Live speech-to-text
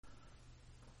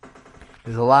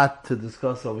There's a lot to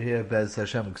discuss over here, Bez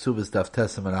Hashem Ksubas Daf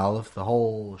Tessim and Aleph, the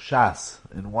whole Shas,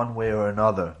 in one way or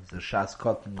another. There's a Shas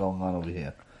cotton going on over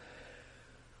here.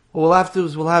 What we'll have to do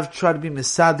is try to be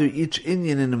Mesader each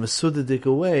Inyan in a Mesudadik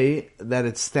way that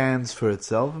it stands for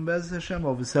itself. And Bez Hashem,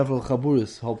 over several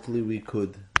Chaburis, hopefully we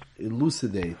could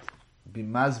elucidate, be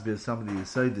Masbir some of the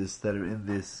Yesodis that are in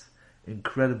this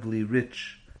incredibly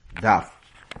rich Daf.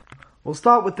 We'll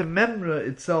start with the Memra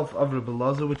itself of Rebbe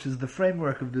Elazar, which is the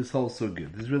framework of this whole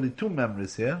sugya. There's really two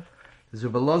Memras here. There's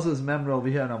Rebbe Elazar's Memra over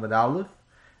here on Amud Aleph,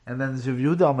 and then there's Rav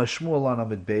Yehuda Amar Shmuel on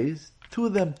Amud Beis. Two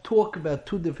of them talk about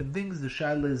two different things. The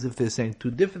shaila is if they're saying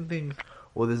two different things,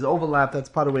 or there's overlap. That's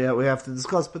part of what we have to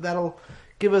discuss, but that'll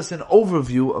give us an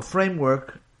overview, a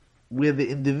framework, where the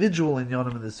individual in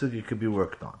Yonim and the sugya could be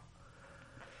worked on.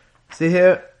 See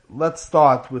here, let's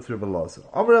start with Rebbe Elazar.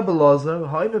 Amar Rebbe Elazar,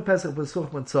 ha'ime pesach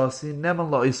b'such matzasi, neman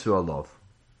la'isru alav.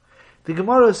 The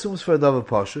Gemara assumes for a davar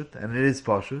pashut, and it is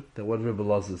pashut, that what Rebbe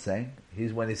Elazar is saying,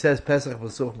 when he says pesach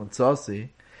b'such matzasi,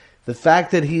 the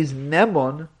fact that he's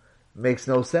nemon makes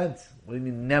no sense. What do you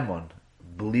mean nemon?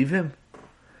 Believe him?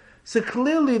 So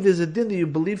clearly there's a din that you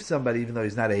believe somebody, even though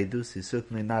he's not edus, he's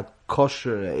certainly not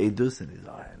kosher edus, and he's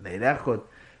neirechot.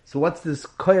 So what's this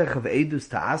koyach of edus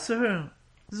to aser?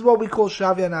 This is what we call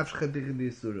Shavya Nafsh Chadik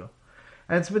D'Yisura.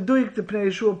 And it's Meduik, the Pnei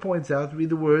Yeshua points out, read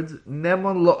the words,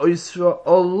 Nemon La'oisra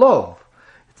Olov.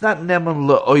 It's not Nemon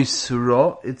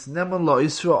La'oisra, it's Nemon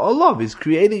La'oisra Olov. He's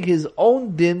creating his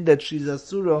own din that she's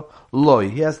Asura Loi.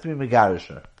 He has to be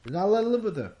Megarisher. He's not allowed to live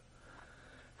with her.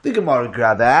 The Gemara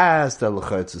Grada asked,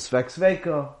 it's a Svek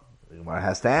Sveka. The Gemara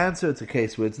has to answer, it's a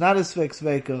case where it's not a Svek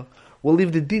Sveka. We'll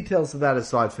leave the details of that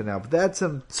aside for now, but that's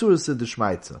some Tzuras of the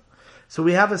Shmaitza. So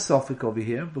we have a suffix over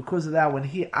here. Because of that, when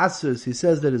he asers, he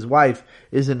says that his wife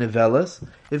is a nevelis.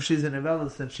 If she's a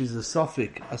nevelis, then she's a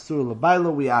suffix. Asur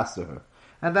l'baylo, we aser her.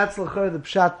 And that's l'chor the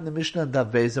pshat in the Mishnah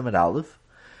Dav Beis and Aleph.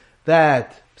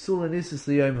 That psul anisis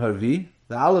liyom harvi.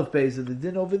 The Aleph Beis of the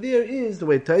din over there is, the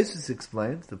way Taisus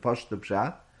explains, the Pashut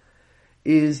pshat,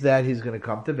 is that he's going to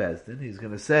come to Bezdin. He's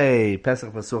going to say,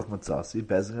 Pesach Vasuch Matzasi.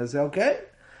 Bezdin is going to say, okay.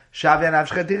 Shavya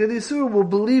Nafsh Chadik D'Yisura will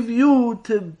believe you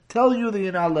to tell you that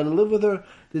you're not allowed to live with her.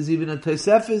 There's even a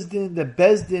Tosefes din, that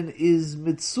Bezdin is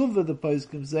mitzuvah, the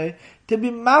poskim say, to be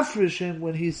mafresh him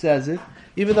when he says it.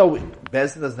 Even though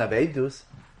Bezdin doesn't have edus,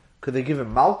 could they give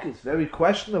him malchus? Very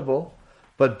questionable.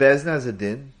 But Bezdin has a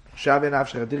din. Shavya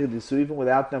Nafsh Chadik D'Yisura, even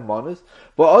without nemonis.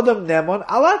 But Adam Nemon,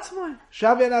 alatzmai.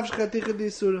 Shavya Nafsh Chadik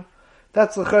D'Yisura.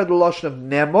 That's the lashon of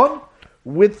Nemon,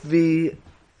 with the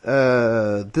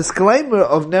disclaimer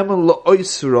of Neman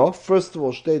La'oisra. First of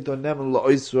all, state on Neman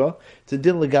La'oisra. It's a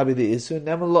din legabi the Isra.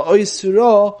 Neman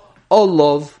La'oisra,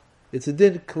 Olov. It's a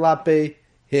din klape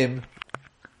him.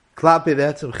 Klape,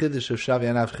 that's a chiddush of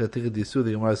Shavya Nafsh Chadik D'Yisura.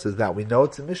 The Gemara says that. We know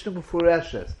it's a Mishnah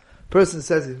Mefureshes. Person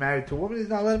says he's married to a woman, he's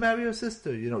not allowed to marry her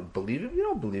sister. You don't believe him? You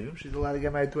don't believe him. She's allowed to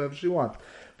get married to whoever she wants.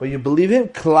 But you believe him,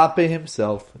 klape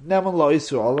himself. Neman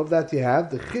La'oisra, all of that you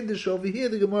have. The chiddush over here,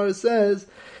 the Gemara says,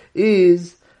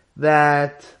 is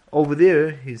that over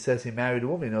there, he says he married a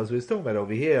woman, he knows what he's talking about.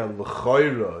 Over here,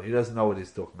 l'chayra, he doesn't know what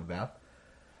he's talking about.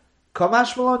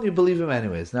 Kamash Malon, you believe him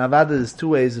anyways. Now, there's two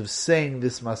ways of saying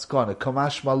this maskana.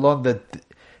 Kamash Malon,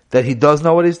 that he does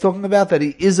know what he's talking about, that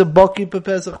he is a baki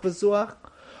pesach pesuach,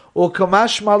 or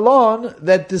Kamash Malon,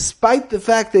 that despite the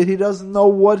fact that he doesn't know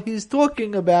what he's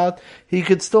talking about, he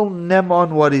could still nem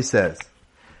on what he says.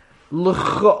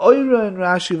 L'chayra in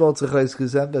Rashi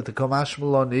Voltzachais that the Kamash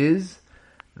Malon is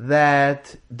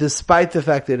that despite the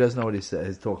fact that he doesn't know what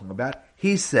he's talking about,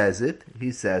 he says it,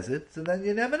 so then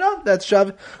you never know. That's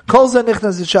Shavya. Kol zeh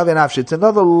nichnas in Shavya Nafsh. It's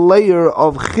another layer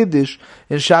of Chiddush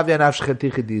in Shavya Nafsh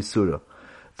Chadik D'Yisura.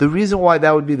 The reason why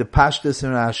that would be the Pashtus in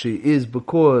Rashi is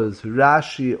because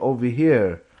Rashi over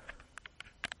here,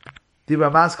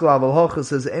 Dibra Maskal Aval Hocha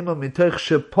says, Ema mitoich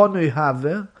sheponui have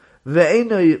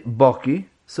ve'enoi boki.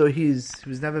 So he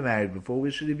was never married before. Why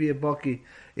should he be a baki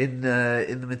in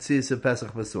the Mitzvah of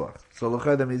Pesach B'Suach? So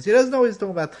L'chayda means he doesn't know what he's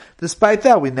talking about. Despite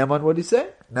that, we neman what he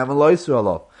said. Neman lo Yisrael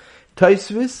lo.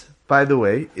 Taisvis, by the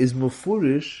way, is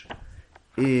mufurish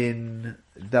in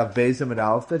Dav Beis and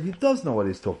Aleph that he does know what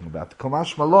he's talking about. The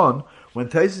Kamash Malon, when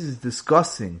Taisvis is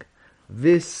discussing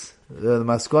this, the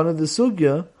Maskana of the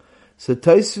Sugya, so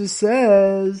Taisvis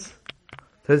says,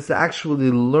 Taisvis is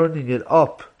actually learning it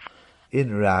up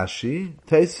in Rashi.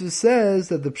 Taisvis says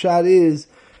that the pshat is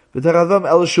v'taravam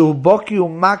el shehu boki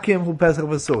u'makim hu pesach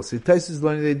v'sos. Taisvis is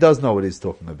learning that he does know what he's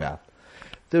talking about.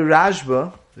 The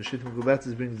Rashba the Shittim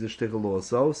Gubetzis brings the shtickle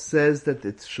also, says that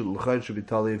it should be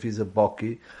tali if he's a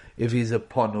baki, if he's a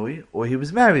panui, or he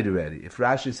was married already. If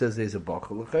Rashi says there's a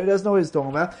baki, he doesn't know what he's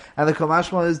talking about, and the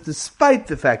Kamashmal is, despite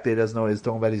the fact that he doesn't know what he's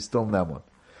talking about, he's still Nemun.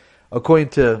 According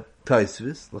to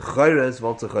Taisvis, l'chayra is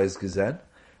voltzachayis gezen,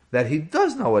 that he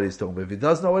does know what he's talking about. If he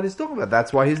does know what he's talking about,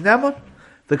 that's why he's Nemun.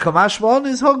 The Kamashmal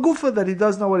is Hagufa, that he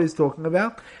does know what he's talking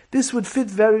about. This would fit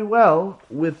very well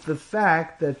with the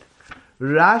fact that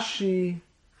Rashi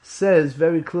says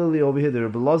very clearly over here, the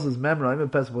Rebbe Loz's memra,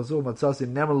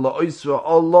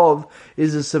 all love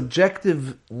is a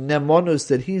subjective nemonus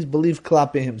that he's believed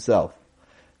klape himself.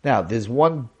 Now, there's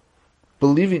one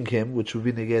believing him, which would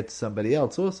be negate to somebody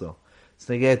else also. It's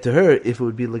negate to her if it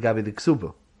would be legabi the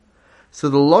ksuba. So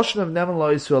the lotion of neman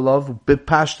lo yisrael love,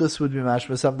 bipashtus would be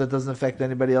mashma, something that doesn't affect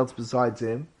anybody else besides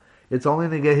him. It's only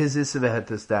negate his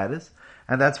isaveheta status.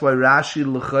 And that's why Rashi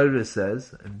L'chayre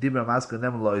says, Dibra Maska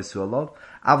Nem Lo Yisraelov,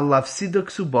 Av Lafsida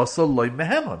Ksubasa Loi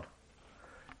Mehemon.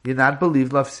 You're not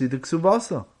believed Lafsida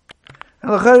Ksubasa.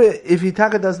 And L'chayre, if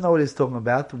Hitaka doesn't know what he's talking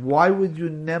about, why would you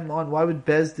why would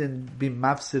Bezdin be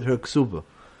mafsid her Ksuba?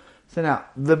 So now,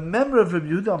 the member of Rabbi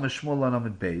Yehuda Mishmul on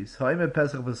Amid Beis, Ha'ime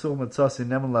Pesach V'Sur Matzasi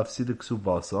Nem Lafsida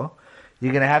Ksubasa,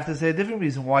 you're going to have to say a different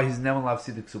reason why he's Nem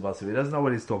Lafsida Ksubasa. He doesn't know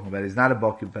what he's talking about. He's not a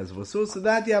Baki Pesach V'Sur. So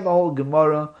that you have a whole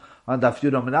Gemara on Daf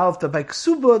Yudam and Alf, that by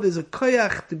Ksuba there's a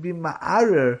koyach to be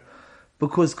ma'arer,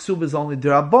 because Ksuba is only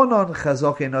derabonon,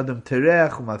 chazok ein adam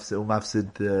terech,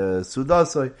 umafsid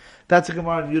sudasoy. That's a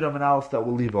Gemara in Yudam and Alf that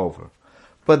we'll leave over.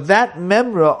 But that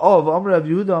memra of Amr of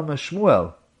Yehuda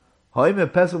Mashmuel, ha'ime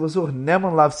pesach v'such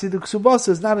neman lafsid Ksubasa,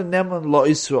 is not a neman lo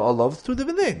isra olav. It's two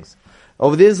different things.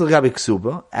 Over there is L'gabi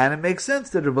Ksuba, and it makes sense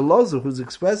that Rebbe Lozer, who's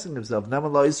expressing himself,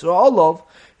 Neman Lo Yisrael Olav,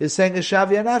 is saying a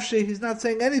Shavi Anafshe. He's not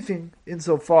saying anything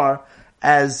insofar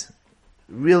as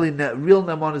real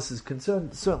Nemonis is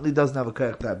concerned. Certainly doesn't have a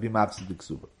kayak that be mafsid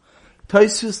Ksuba.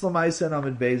 Taisus Lamaisa and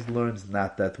Amid Beis learns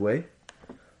not that way.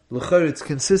 L'chayr, it's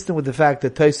consistent with the fact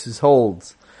that Taisus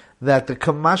holds that the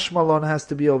Kamash Malon has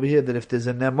to be over here, that if there's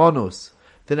a Nemonus,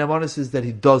 the Nemonus is that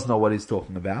he does know what he's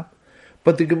talking about.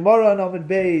 But the Gemara on Amid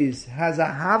Beis has a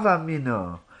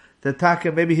Havamina. The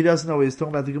Taka, maybe he doesn't know what he's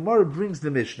talking about. The Gemara brings the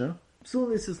Mishnah.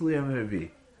 So it's clear in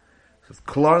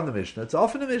the Mishnah. It's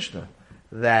often a Mishnah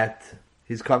that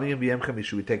he's coming in B'yem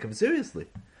Chamishu. We take him seriously.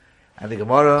 And the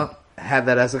Gemara had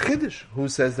that as a Chiddush. Who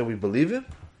says that we believe him?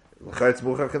 L'chayr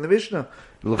tzmuchach in the Mishnah.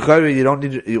 L'chayr, you don't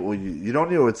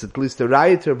need, or it's at least a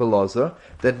Rayeter Belozer,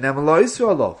 that Neman Lo Yisrael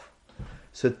Olav.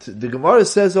 So the Gemara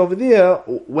says over there,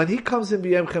 when he comes in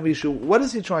B'yem Chamishu, what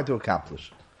is he trying to accomplish?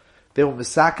 They were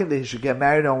misakin that he should get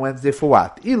married on Wednesday for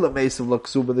what? Ila Mesav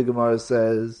L'Ksuba, the Gemara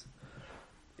says.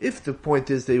 If the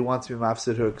point is that he wants to be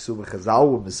mafsid her Ksuba,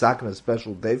 Chazal were misakin a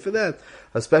special day for that,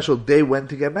 a special day when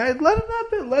to get married, let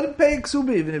him pay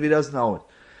Ksuba even if he doesn't know it.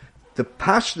 The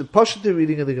Pashta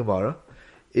reading of the Gemara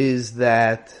is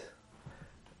that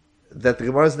the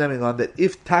Gemara is naming on that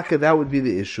if Taka, that would be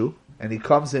the issue, and he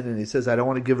comes in and he says, I don't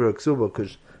want to give her a ksuba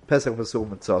because Pesach V'Sur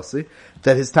Matzasi,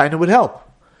 that his taina would help.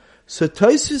 So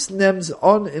Tosfos nems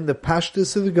on in the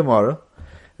Pashtus of the Gemara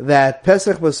that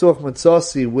Pesach V'Sur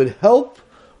Matzasi would help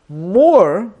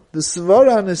more, the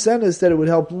Svara and the Sen is that it would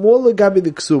help more Legabi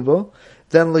the ksuba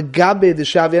than Legabi the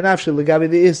Shavi Anafshe, Legabi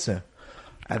the Isser.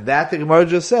 And that the Gemara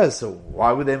just says, so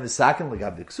why would they misakin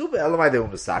Legabi the ksuba? Elamai they were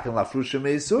misakin Lafrusha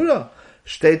Meisura.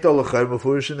 Shteito L'chayr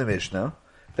Mefurish in the Mishnah,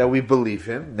 that we believe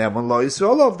him, Neman Lo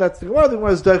Yisrael Olav. That's the Gemara. The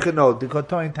Gemara is Doichenot. The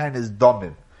Kotoin Tain is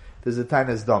Domim. There's a Tain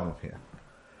is Domim here.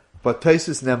 But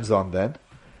Tosfos nems on then,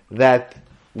 that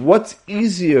what's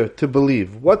easier to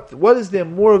believe? What is there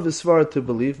more of a Svara to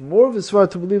believe? More of a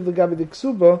Svara to believe Legabe the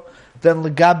Ksuba than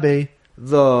Legabe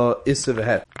the Issa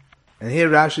V'Het. And here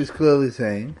Rashi is clearly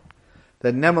saying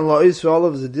that Neman Lo Yisrael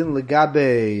Olav is a din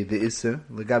Legabe the Issa,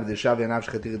 Legabe the Shavi and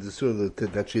Avshchatir the Surah,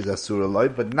 that she's Asura Loi,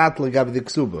 but not Legabe the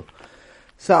Ksuba.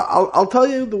 So I'll tell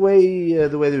you the way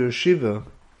the Rishiva,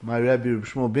 my Rebbe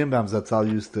Shmuel Bimbam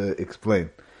Zatzal used to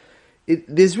explain.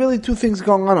 There's really two things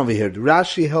going on over here.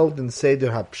 Rashi held in Seder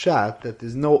HaPshat that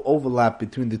there's no overlap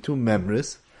between the two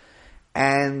memories,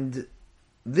 and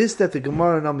this that the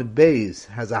Gemara in Amid Beis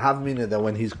has a havmina that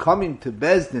when he's coming to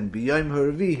Bezdin B'Yom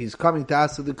HaRevi, he's coming to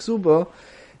Asa the Ksuba.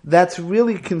 That's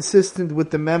really consistent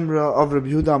with the memra of Rabbi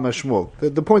Yehuda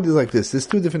Mashmol. The point is like this: there's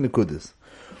two different nekudas.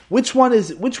 Which one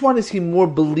is he more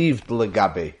believed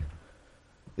legabe?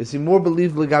 Is he more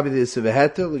believed legabe the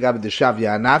Isaveheta, legabe the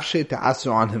Shavya Anafshe to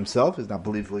answer on himself? He's not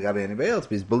believed legabe anybody else,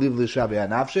 but he's believed the Shavya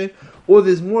Anafshe, or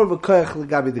there's more of a koyach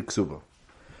legabe the Ksuba.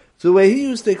 So the way he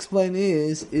used to explain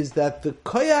is that the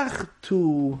koyach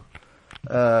to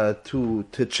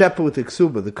chepa with the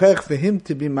Ksuba, the koyach for him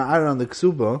to be ma'ar on the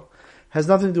Ksuba, has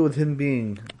nothing to do with him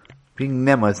being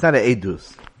nema. It's not an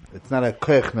edus. It's not a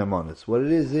koyach nemonis. What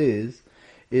it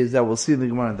is that we'll see in the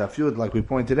Gemara in Daf Yud, like we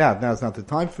pointed out. Now it's not the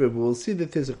time for it, but we'll see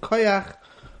that there's a koyach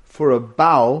for a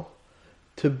baal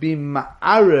to be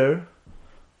ma'arer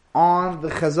on the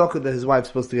chazaka that his wife's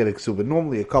supposed to get a ksuba.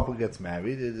 Normally a couple gets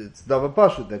married, it's davar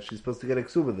pashut that she's supposed to get a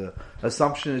ksuba. The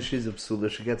assumption is she's a psula,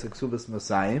 she gets a ksubas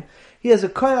masayim. He has a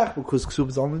koyach because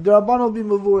ksubas only derabanan will be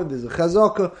mavur, and there's a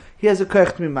chazaka, he has a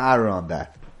koyach to be ma'arer on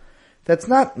that. That's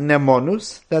not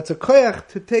nemonus, that's a koyach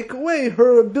to take away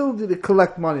her ability to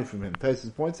collect money from him.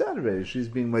 Taisus points out already, she's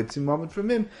being moitzi moment from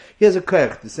him, he has a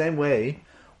koyach. The same way,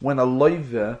 when a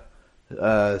loiva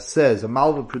says, a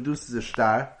malva produces a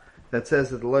shtar, that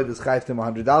says that the loiva is chayv him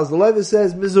 $100, the loiva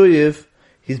says, mizuyiv,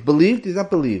 he's believed, he's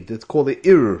not believed, it's called the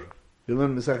irur. You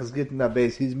learn Mesachas Gittin that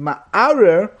base, he's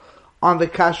ma'arer on the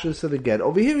kashrus of the get.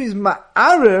 Over here he's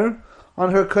ma'arer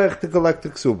on her koyach to collect the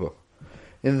ksuba.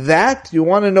 In that, you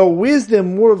want to know, where's there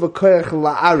more of a koyach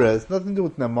la'ara? It's nothing to do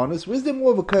with namonis. Where's there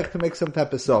more of a koyach to make some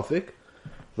type of sofik?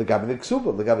 L'gabi the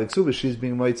ksuba, she's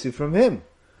being moitzi from him.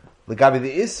 L'gabi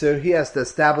the isser, he has to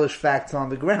establish facts on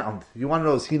the ground. You want to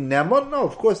know, is he nemon? No,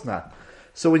 of course not.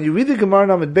 So when you read the Gemara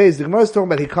Namid Beis, the Gemara is talking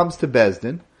about he comes to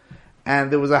Bezdin,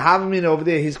 and there was a Havamina over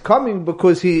there, he's coming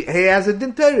because he has a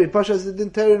dinteri, Pasha has a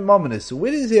dinteri in Mominus. So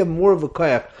where does he have more of a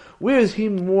koyach? Where is he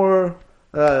more...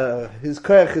 his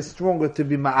koyach is stronger to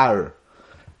be ma'ar,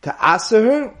 to answer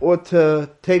her or to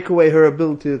take away her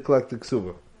ability to collect the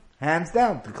ksuba. Hands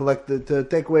down, to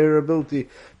take away her ability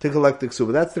to collect the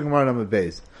ksuba. That's the Gemara Namid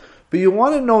Beis. But you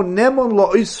want to know nemon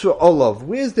la'isra olav.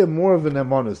 Where's there more of an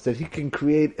nemonus that he can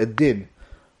create a din,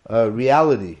 a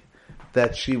reality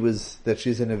that she's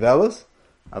an nevelas?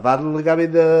 Avad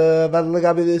l'gabi the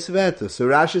isaveta. So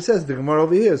Rashi says the Gemara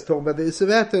over here is talking about the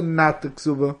isaveta, not the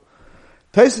ksuba.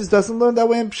 Taisus doesn't learn that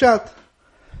way in Pshat.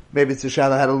 Maybe it's a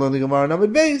Shala had to learn the Gemara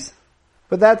Namid Beis,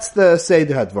 but that's the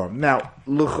Seder Hadvar. Now,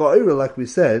 l'cha'ira, like we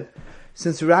said,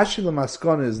 since Rashi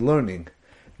L'maskana is learning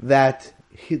that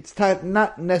it's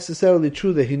not necessarily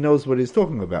true that he knows what he's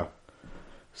talking about.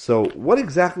 So, what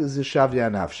exactly is the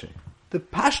Shavya Nafshi? The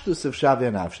Pashtus of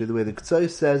Shavya Nafshi, the way the K'tzai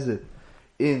says it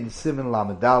in Siman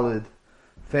Lamed Daled,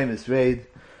 famous raid,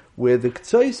 where the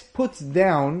K'tzais puts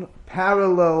down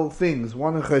parallel things,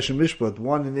 one in Choshen Mishpat,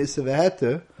 one in Issa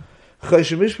V'Heter.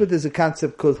 Choshen Mishpat is a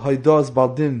concept called Hoidos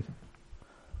Baldin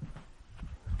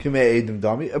Kimei Edom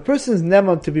Dami. A person is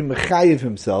nemon to be mechayiv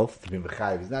himself, to be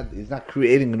mechayiv, he's not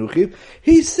creating a new chiv.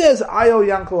 He says, I owe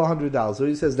Yankel $100, or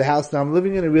he says, the house that I'm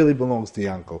living in, it really belongs to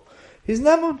Yankel. He's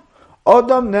nemon.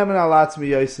 Odom nemon alatzmi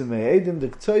yosim me'edim. The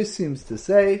K'tzais seems to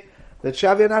say that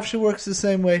Shavya Nafshi works the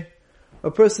same way. A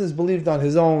person is believed on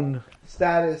his own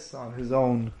status, on his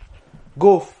own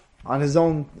guf, on his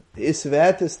own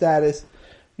isveta status.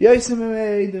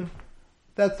 Yosim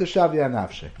that's the Shavya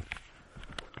Nafshi.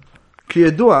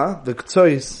 Kiyadua, the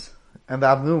K'tzois and the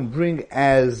Avnum bring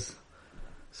as,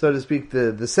 so to speak,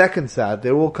 the second side.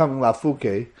 They're all coming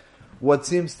lafuke. What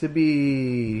seems to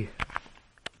be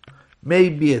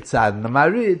maybe a tzad in the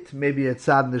Marit, maybe a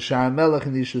tzad in the Shar Melech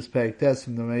in the Yishus Perek Tes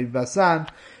from the Meir Basan.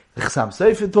 The Chassam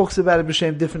Sofer talks about it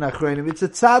b'shem different achronim. It's a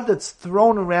tzad that's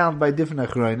thrown around by different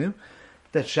achronim.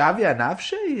 That Shavya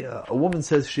Nafshi, a woman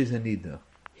says she's a nida.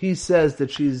 He says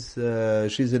that she's a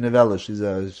nevela, she's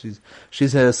a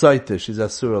soita, she's a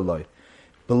suraloi.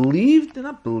 Believed or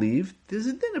not believed, there's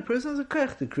a din. A person has a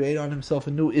koyach to create on himself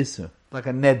a new issa, like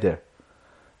a neder.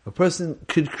 A person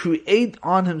could create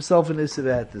on himself an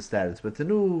issa at the status, but the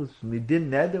new midin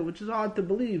neder, which is hard to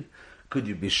believe, could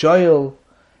you be shoyel?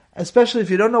 Especially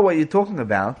if you don't know what you're talking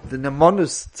about, the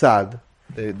nemonus tzad,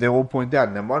 they all point out,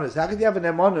 nemonus, how could you have a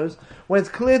nemonus when it's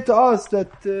clear to us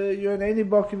that you're an any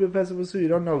baki b'pesach, you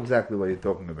don't know exactly what you're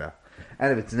talking about.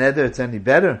 And if it's neder, it's any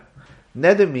better.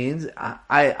 Neder means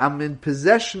I'm in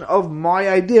possession of my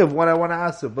idea of what I want to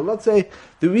ask her. But let's say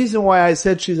the reason why I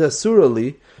said she's a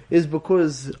surali is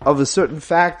because of a certain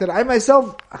fact that I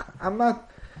myself, I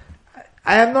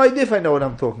have no idea if I know what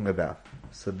I'm talking about.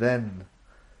 So then,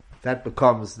 that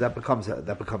becomes a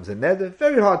neder.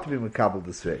 Very hard to be mekabel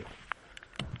this way.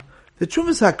 The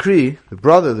Trumas Hakri, the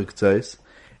brother of the K'tzais,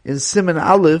 in Siman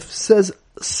Aleph, says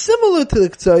similar to the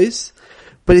K'tzais,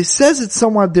 but he says it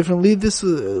somewhat differently.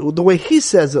 The way he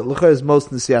says it, l'chor is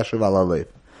most nisiyashav al alev.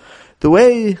 The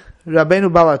way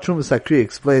Rabbeinu Bala Trumas Hakri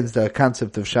explains the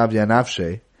concept of Shavya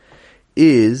Nafshe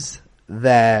is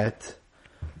that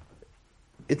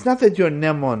it's not that you're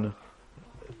nemon.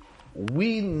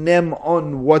 We nem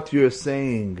on what you're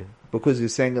saying because you're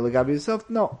saying it l'gabi yourself.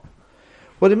 No.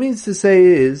 What it means to say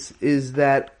is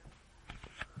that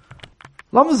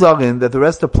Lamazagin, that the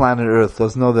rest of planet Earth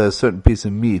doesn't know that a certain piece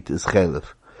of meat is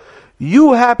chelif.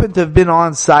 You happen to have been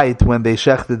on site when they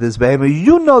shechted this behemoth.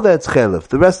 You know that's chelif.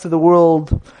 The rest of the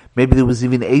world, maybe there was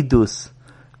even edus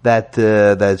that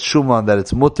it's shuman, that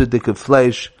it's mutter dik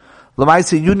flesh.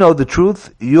 Lamaisa, you know the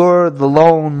truth. You're the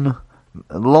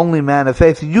lonely man of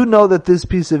faith. You know that this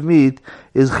piece of meat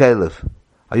is chelif.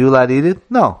 Are you allowed to eat it?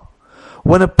 No.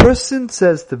 When a person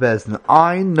says to Bezdin,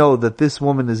 I know that this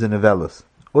woman is an Avelis,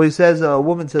 or a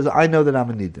woman says, I know that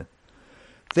I'm a Nida.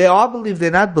 They are believed,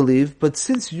 they're not believed, but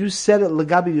since you said it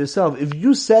legabi yourself, if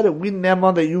you said it, we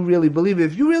nemon that you really believe it.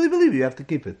 If you really believe it, you have to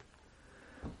keep it.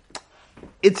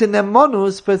 It's a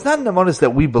nemonus, but it's not nemonus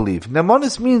that we believe.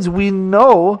 Nemonus means we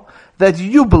know that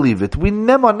you believe it. We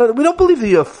don't believe that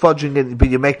you're fudging it, but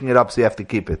you're making it up, so you have to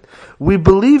keep it. We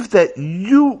believe that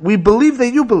you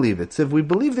believe it. So if we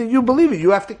believe that you believe it, you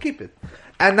have to keep it.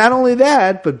 And not only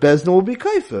that, but Bezdin will be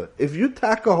kaifa. If you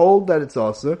take a hold that it's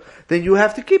asur, then you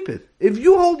have to keep it. If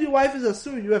you hold your wife as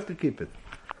asur, you have to keep it.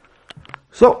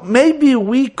 So maybe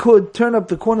we could turn up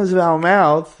the corners of our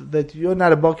mouth that you're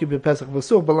not a baki be Pesach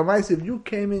Vasur, but Lamais, if you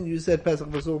came in, you said Pesach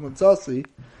Vasur Mitzasi,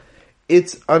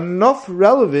 it's enough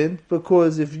relevant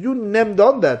because if you named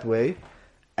on that way,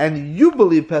 and you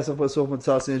believe Pesach Vasur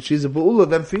Mitzasi and she's a Ba'ula,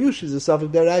 then for you she's a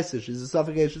Safik Deraisa, she's a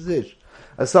Safik Eshizish,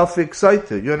 a Safik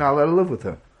Saita, you're not allowed to live with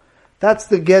her. That's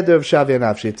the Geder of Shavi and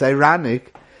Afshi. It's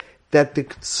ironic that the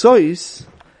Ktsois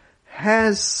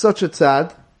has such a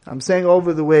tzad. I'm saying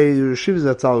over the way Rishiv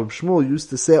Zatzal Shmuel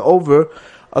used to say over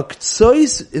a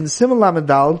Ktsois in Simon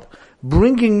Lamedal,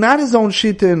 bringing not his own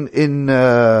shita in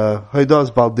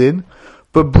Hoidos Baldin,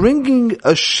 but bringing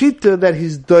a shita that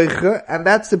he's doicha, and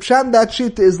that's the pshat. That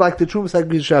shita is like the Trumas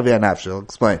Hagbiz Shavi and Afshi. I'll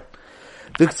explain.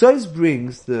 The Ktsois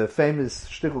brings the famous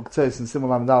shtickle Ktsois in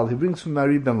Simon Lamedal. He brings from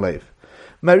Mari Ben Lev.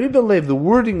 Mari Ben Lev, the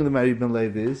wording of the Mari Ben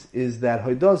Lev is that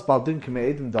Hoidos Baldin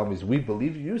K'mei Edim Damis. We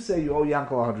believe you. You say you owe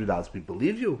Yankel $100. We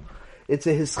believe you. It's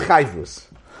a hischayvus.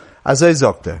 Azay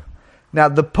Zokter. Now,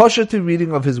 the poshetu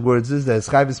reading of his words is that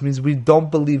hischayvus means we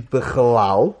don't believe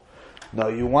b'chalal. No,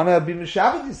 you want to be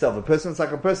mishavet yourself. A person's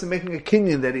like a person making a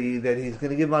kinyan that he's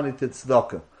going to give money to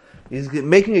tzedakah. He's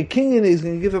making a kinyan, he's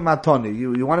going to give him matoni.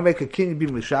 You want to make a kinyan, be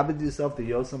mishabed yourself that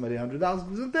you owe somebody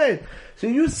 $100. So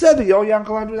you said that you owe Yankel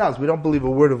 $100. We don't believe a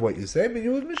word of what you say, but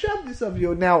you would mishabed yourself.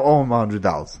 You now owe him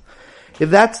 $100. If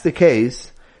that's the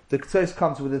case, the Ktsois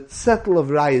comes with a settle of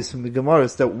rayas from the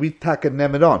Gemaras that we take and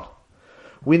name it on.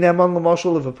 We name on the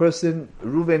mashal if a person,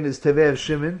 Reuven is teveh of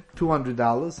Shimon,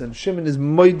 $200, and Shimon is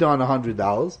moida on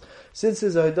 $100. Since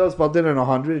there's a Hodos Baldin on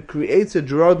 100, it creates a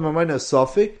Gerard Mamona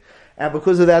Sofik, and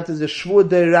because of that, there's a Shvur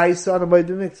Deiraisa on a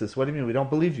Moedim Nixus. What do you mean? We don't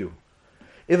believe you.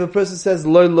 If a person says,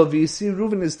 Loi Lovisi,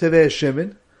 Reuven is Teveh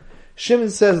Shimon. Shimon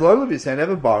says, Loi Lovisi, I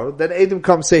never borrowed. Then Adam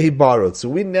comes say he borrowed. So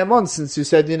we name on, since you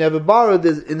said you never borrowed,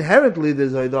 there's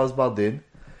Hodos Baldin,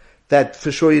 that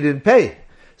for sure you didn't pay.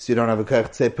 So you don't have a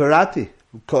Kach say Parati.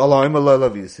 What do you mean?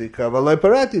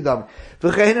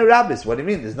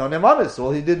 There's no Nemanis.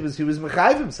 All he did was he was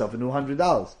Mechayiv himself, a new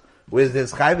 $100. Where's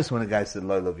this Chayvis when a guy said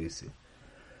Loi Lovisi?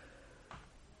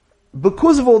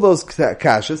 Because of all those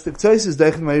kashas, the Ktsois is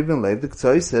Deichin Ma'ir Ben Lev, the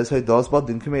Ktsois says, Hoidos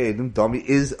Baldin K'mei Edim Dami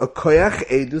is a koyach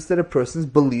edus that a person's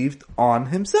believed on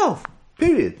himself.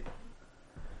 Period.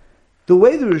 The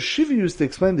way the Rishiv used to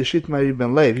explain the Shit Ma'ir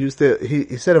Ben Lev, he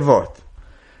said a vort.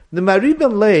 The Ma'ir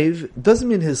Ben Lev doesn't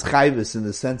mean his chayvis in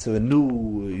the sense of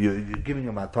you're giving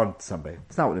a maton to somebody.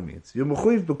 That's not what it means. You're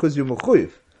mechuyev because you're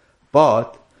mechuyev.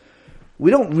 But,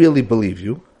 we don't really believe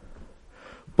you.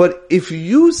 But if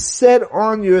you said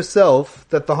on yourself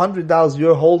that the $100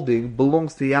 you're holding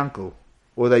belongs to Yankel,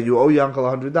 or that you owe Yankel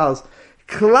 $100,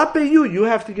 klape you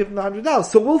have to give him the $100.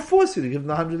 So we'll force you to give him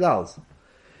the $100.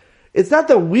 It's not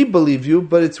that we believe you,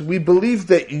 but it's we believe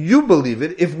that you believe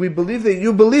it. If we believe that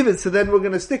you believe it, so then we're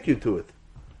going to stick you to it.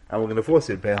 And we're going to force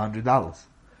you to pay $100.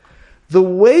 The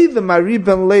way the Mari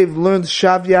Ben Lev learns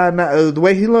Shavya, the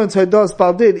way he learns Hodos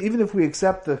Baldin, even if we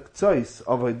accept the choice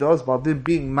of Hodos Baldin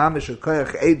being Mamish or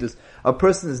Koyach Edus, a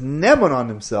person is Nemon on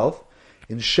himself,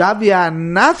 in Shavya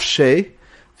Nafshe,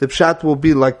 the Pshat will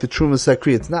be like the Truma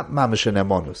Sakri. It's not Mamish and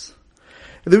Nemonus.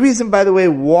 The reason, by the way,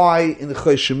 why in the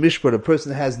Chosh Mishpat a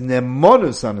person has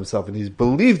Nemonus on himself and he's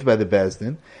believed by the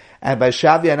Bezdin, and by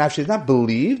Shavya Nafshe is not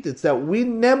believed, it's that we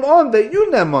Nemon, that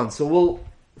you Nemon, so we'll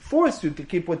force you to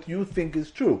keep what you think is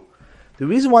true. The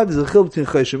reason why there's a chil between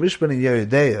Chosh Mishpat and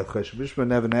Yeridea, Chosh Mishpat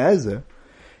and Even Ezer,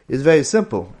 is very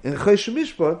simple. In Chosh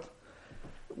Mishpat,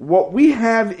 what we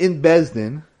have in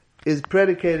Bezdin is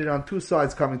predicated on two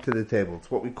sides coming to the table.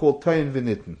 It's what we call Toyin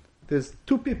V'Nitin. There's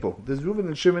two people. There's Reuven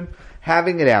and Shimon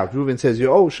having it out. Reuven says, you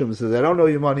owe. Shimon says, I don't owe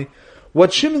you money.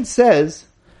 What Shimon says,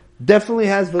 definitely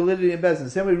has validity in Bezdin.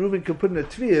 Same way Reuben could put in a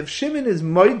Tvi. If Shimon is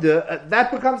Moida,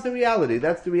 that becomes the reality.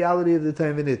 That's the reality of the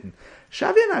time in Itten.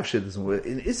 Shavi and Avshid doesn't work.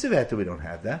 In Isavata we don't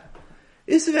have that.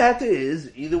 Isavata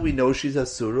is either we know she's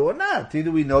Asura or not.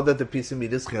 Either we know that the piece of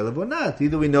meat is Chelev or not.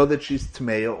 Either we know that she's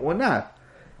Tmeya or not.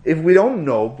 If we don't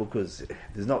know, because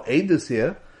there's no Eidus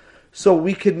here, so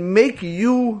we can make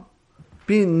you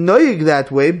be noyig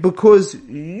that way because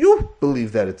you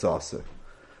believe that it's awesome.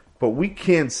 But we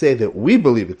can't say that we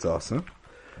believe it's awesome.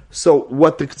 So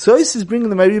what the Ktsois is bringing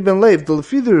the Mari Ben Lev, the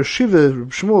Lefidr Shiva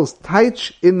Shmuel's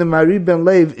Taich in the Mari Ben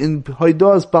Lev in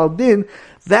Hoidos Baldin,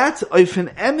 that's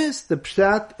Oifen Emes, the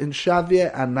Pshat in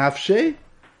Shavia and Nafshe,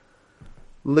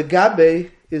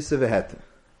 Legabe is Seveheta.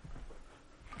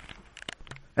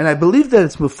 And I believe that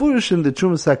it's Mefurish in the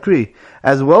Trumas Sakri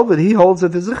as well, that he holds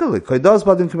that there's a chilik. Hoidos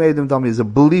Baldin Kameidim Dami is a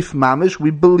belief mamish,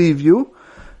 we believe you.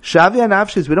 Shavia and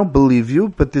Avshis, we don't believe you,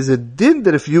 but there's a din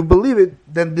that if you believe it,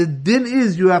 then the din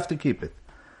is you have to keep it.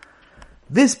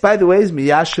 This, by the way, is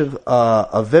miyashiv,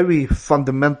 a very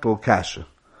fundamental kasha.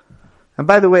 And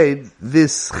by the way,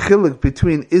 this chiluk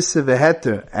between Issa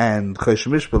v'heter and Chosh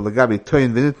Mishpah, Lagabi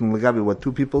Toyin v'nitin, Lagabi what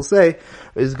two people say,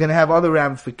 is going to have other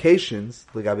ramifications,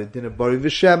 Lagabi Dinah Bari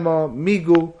v'shema,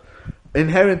 Migu,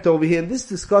 inherent over here in this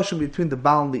discussion between the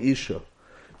Baal and the Isha.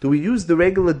 Do we use the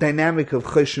regular dynamic of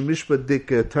Chosh Mishpah dik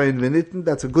Toyin v'nitin?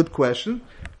 That's a good question.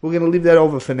 We're going to leave that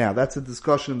over for now. That's a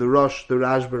discussion in the Rosh, the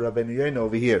Rashba, Rabbeinu Yoina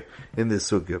over here in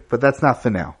this sugya. But that's not for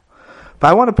now. But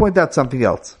I want to point out something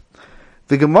else.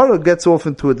 The Gemara gets off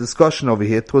into a discussion over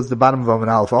here towards the bottom of Amud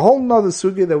Aleph. A whole nother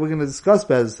sugya that we're going to discuss,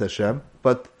 Be'ez Hashem.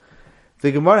 But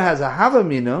the Gemara has a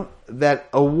havamina that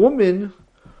a woman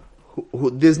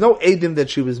who there's no edim that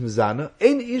she was mizana.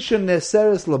 Ein isha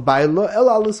neseres labaylo el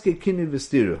aluske kini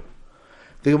v'stira.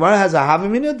 The Gemara has a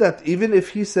havamina that even if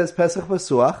he says Pesach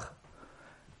Basuach,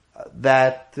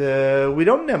 that we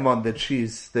don't nemon that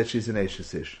she's an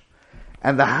Eishes Ish.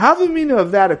 And the havamina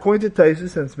of that, according to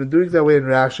Taisus, and it's been doing that way in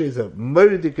Rashi, is a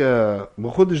meridika,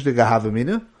 mechudishdika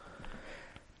havamina.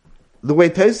 The way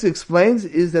Taisus explains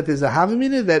is that there's a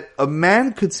havamina that a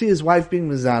man could see his wife being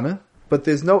mizana, but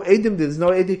there's no edim, there's no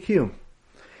edikiyum.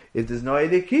 If there's no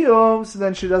edikiyum, so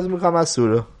then she doesn't become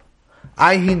asura.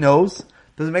 He knows,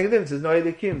 doesn't make a difference, there's no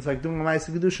edikiyum. It's like doing a ma'aseh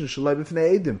kedushin, shalai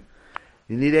b'fnei edim.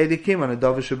 You need edikim on a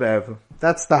davar shebe'erev.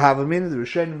 That's the havamina. The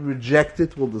Rishonim reject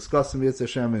it. We'll discuss in Yetz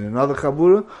Hashem in another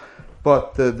chabura.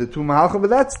 But the two mahalchim, but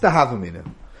that's the havamina.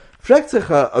 Fragt sich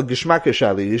a geschmack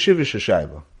shali, yeshivish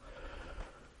shayla.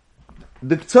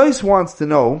 The Ktsois wants to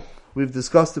know, we've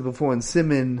discussed it before in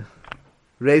Simin,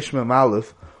 Reish Mem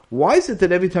Aleph, why is it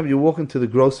that every time you walk into the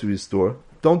grocery store,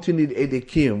 don't you need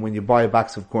edikim when you buy a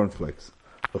box of cornflakes?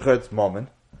 Because it's moment.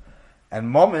 And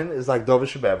Momin is like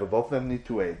Dovish Shebe'ev. Both of them need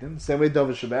to aid him. Same way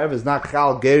Dovish Shebe'ev is not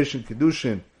Chal, Gerish, and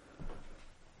Kedushin.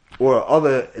 Or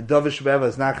other Dovish Shebe'ev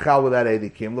is not Chal without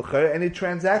Edikim. Look, any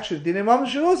transaction, Dinim Momin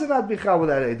should also not be Chal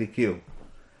without Edikim.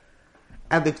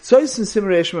 And the Ktsois in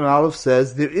Simrei Shemem Aleph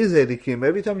says there is Edikim.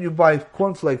 Every time you buy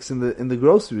cornflakes in the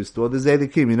grocery store, there's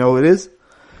Edikim. You know what it is?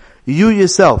 You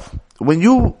yourself, when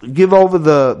you give over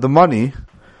the money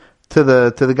to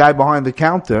the guy behind the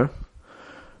counter,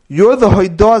 you're the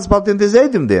hoidos baldin, there's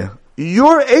edim there.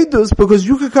 You're edus because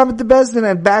you could come into Bezdin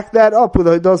and back that up with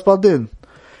hoidos baldin.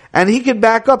 And he can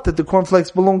back up that the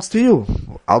cornflakes belongs to you.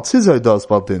 Als his hoidos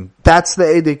baldin. That's the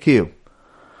edekiyum.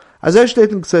 As I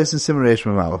steht in Ktsois in Simrei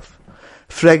Shemem Aleph.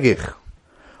 Fregich.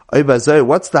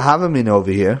 What's the havamin over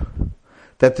here?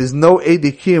 That there's no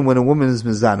edekiyum when a woman is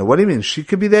mizana. What do you mean? She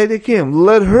could be the edekiyum.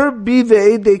 Let her be the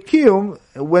edekiyum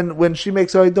when she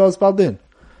makes hoidos baldin.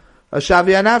 A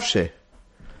shavia nafshe.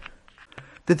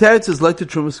 The teretz is like the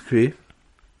Trumas Kri.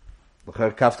 It's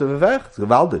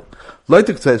gewaldig.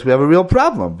 Leute says we have a real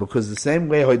problem because the same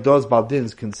way Hoidos Baldin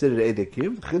is considered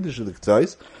Edekim, the Chiddush of the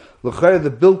Ktsois, the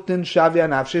built-in Shavia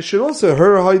Nafshe should also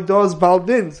her Hoidos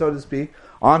Baldin, so to speak,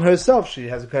 on herself. She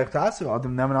has a characteristic.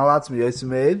 Adam Neman Alatzmi Yosim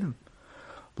Eidim.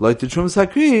 Like the Trumas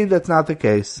Hakri, that's not the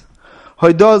case.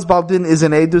 Hoidos Baldin is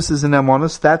an Edus, is an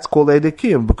Emonus, that's called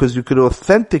Edekim, because you could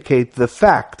authenticate the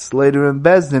facts later in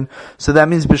Bezdin, so that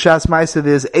means B'Shas Ma'aseh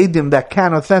there's Edim that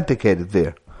can authenticate it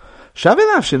there. Shavia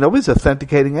Nafshe, nobody's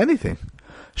authenticating anything.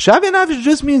 Shavia Nafshe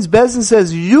just means Bezdin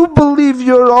says, you believe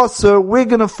you're also, we're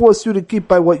gonna force you to keep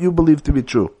by what you believe to be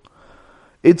true.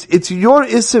 It's your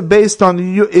Issa based on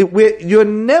you're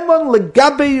Neman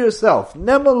Legabe yourself.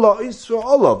 Neman Lo Isra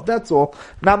Olav, that's all.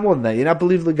 Not more than that, you're not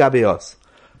believe Legabe us.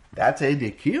 That's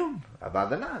Eidikiyum. About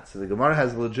the not. So the Gemara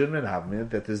has a legitimate havmina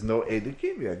that there's no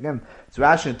Eidikiyum. Again, it's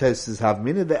Rashi and Taisus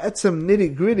havmina. The etzem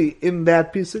nitty gritty in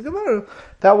that piece of Gemara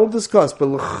that we'll discuss. But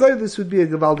l'chay, this would be a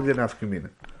gevaldige nafkamina.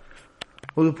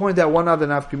 We'll point out one other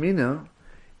nafkamina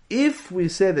if we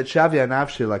say that Shavya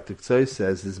Nafshi, like the Ktsoy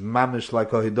says, is mamish like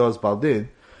Hoidos Baldin,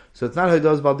 so it's not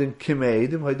Hoidos Baldin Kime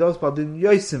Edim, Hoidos Baldin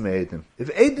Yosim Edim. If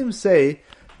Edim say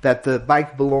that the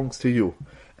bike belongs to you,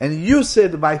 and you say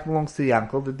the bike belongs to the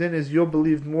uncle, the din is you're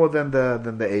believed more than the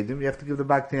Edim, you have to give the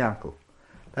bike to the uncle.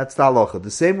 That's the halacha.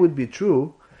 The same would be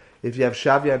true if you have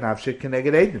Shavya Nafshi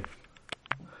Keneged Edim.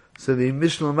 So the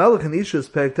Mishnah Melech and Ishus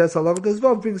Perek Tes Halacha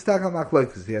Gazvav brings Takam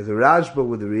Machlokes. He has a Rashba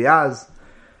with the Riyaz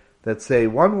that say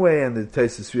one way, and the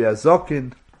Taisus Riyaz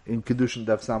Zokin in Kedushin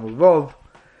Daf Samul Vov.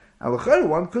 And l'chayr,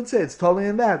 one could say it's totally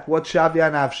in that what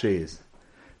Shavya Nafshi is.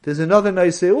 There's another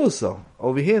Noisei also.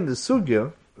 Over here in the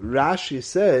Sugya, Rashi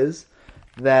says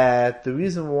that the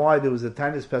reason why there was a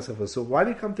Tainis Pesach Vasur, why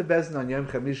did he come to Bezdin on Yom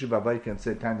Chamishi Babayka and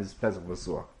say Tainis Pesach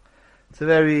Vasur? It's a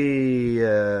very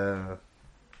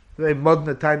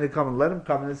modern time to come and let him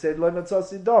come and say, Lo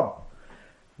Natzasi Dom.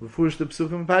 Befurish the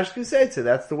Psukim Pashki says it.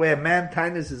 That's the way a man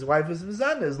Tainis his wife is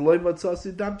Mizana, is Lo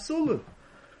Natzasi Dam Psulun.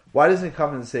 Why doesn't he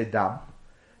come and say Dam?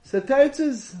 So Teretz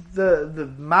is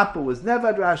the Mappa was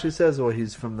never Rashi says, or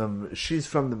she's from the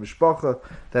Mishpacha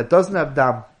that doesn't have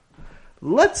Dam.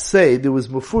 Let's say there was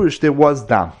Mufurish, there was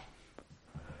Dam.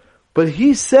 But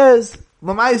he says,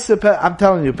 I'm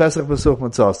telling you, Pesach Pesach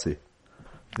Matzasi.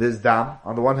 There's Dam.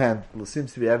 On the one hand, it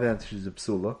seems to be evident she's a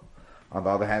Psula. On the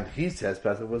other hand, he says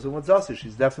Pesach Pesach Matzasi.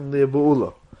 She's definitely a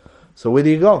Bu'ula. So where do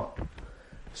you go?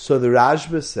 So the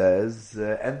Rashba says,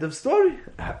 end of story.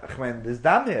 When there's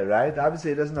Dam here, right?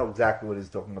 Obviously he doesn't know exactly what he's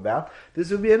talking about.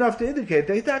 This would be enough to indicate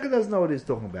that he doesn't know what he's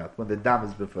talking about when the Dam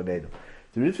is before Nedum.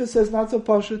 The Ritva says not so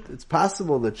poshut. It's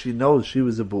possible that she knows she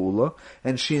was a Bu'ula,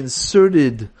 and she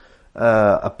inserted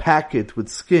a packet with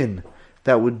skin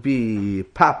that would be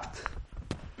popped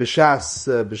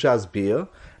b'shas beer,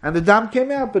 and the dam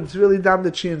came out, but it's really dam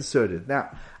that she inserted.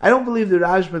 Now, I don't believe the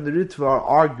Rashba and the Ritva are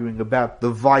arguing about the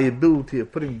viability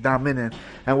of putting dam in it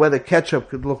and whether ketchup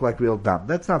could look like real dam.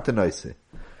 That's not the Noisei.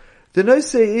 The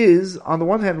Noisei is, on the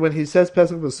one hand, when he says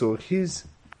Pesach Vasur, he's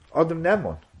Adam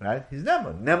Nemon, right? He's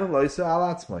Nemon. Nemon Loisa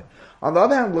Al Atzmai. On the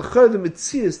other hand, L'chor, the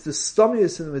Metzias, the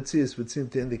stomius in the Metzias would seem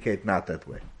to indicate not that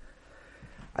way.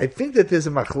 I think that there's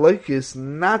a machlokes,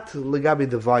 not legabi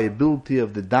the viability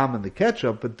of the dam and the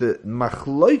ketchup, but the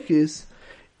machlokes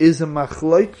is a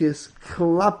machlokes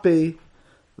klape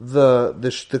the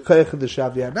koyach of the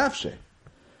Shavya Nafshi.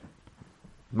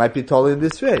 Might be totally in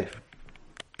this way.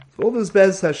 So all this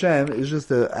Bez Hashem is just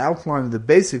the outline of the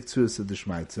basic tzuos of the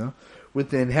Shmaitza with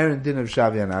the inherent din of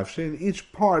Shavya Nafshi.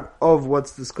 Each part of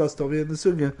what's discussed over here in the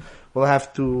Sugya will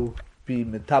have to be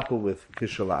metapel with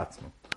Kishal Atzma.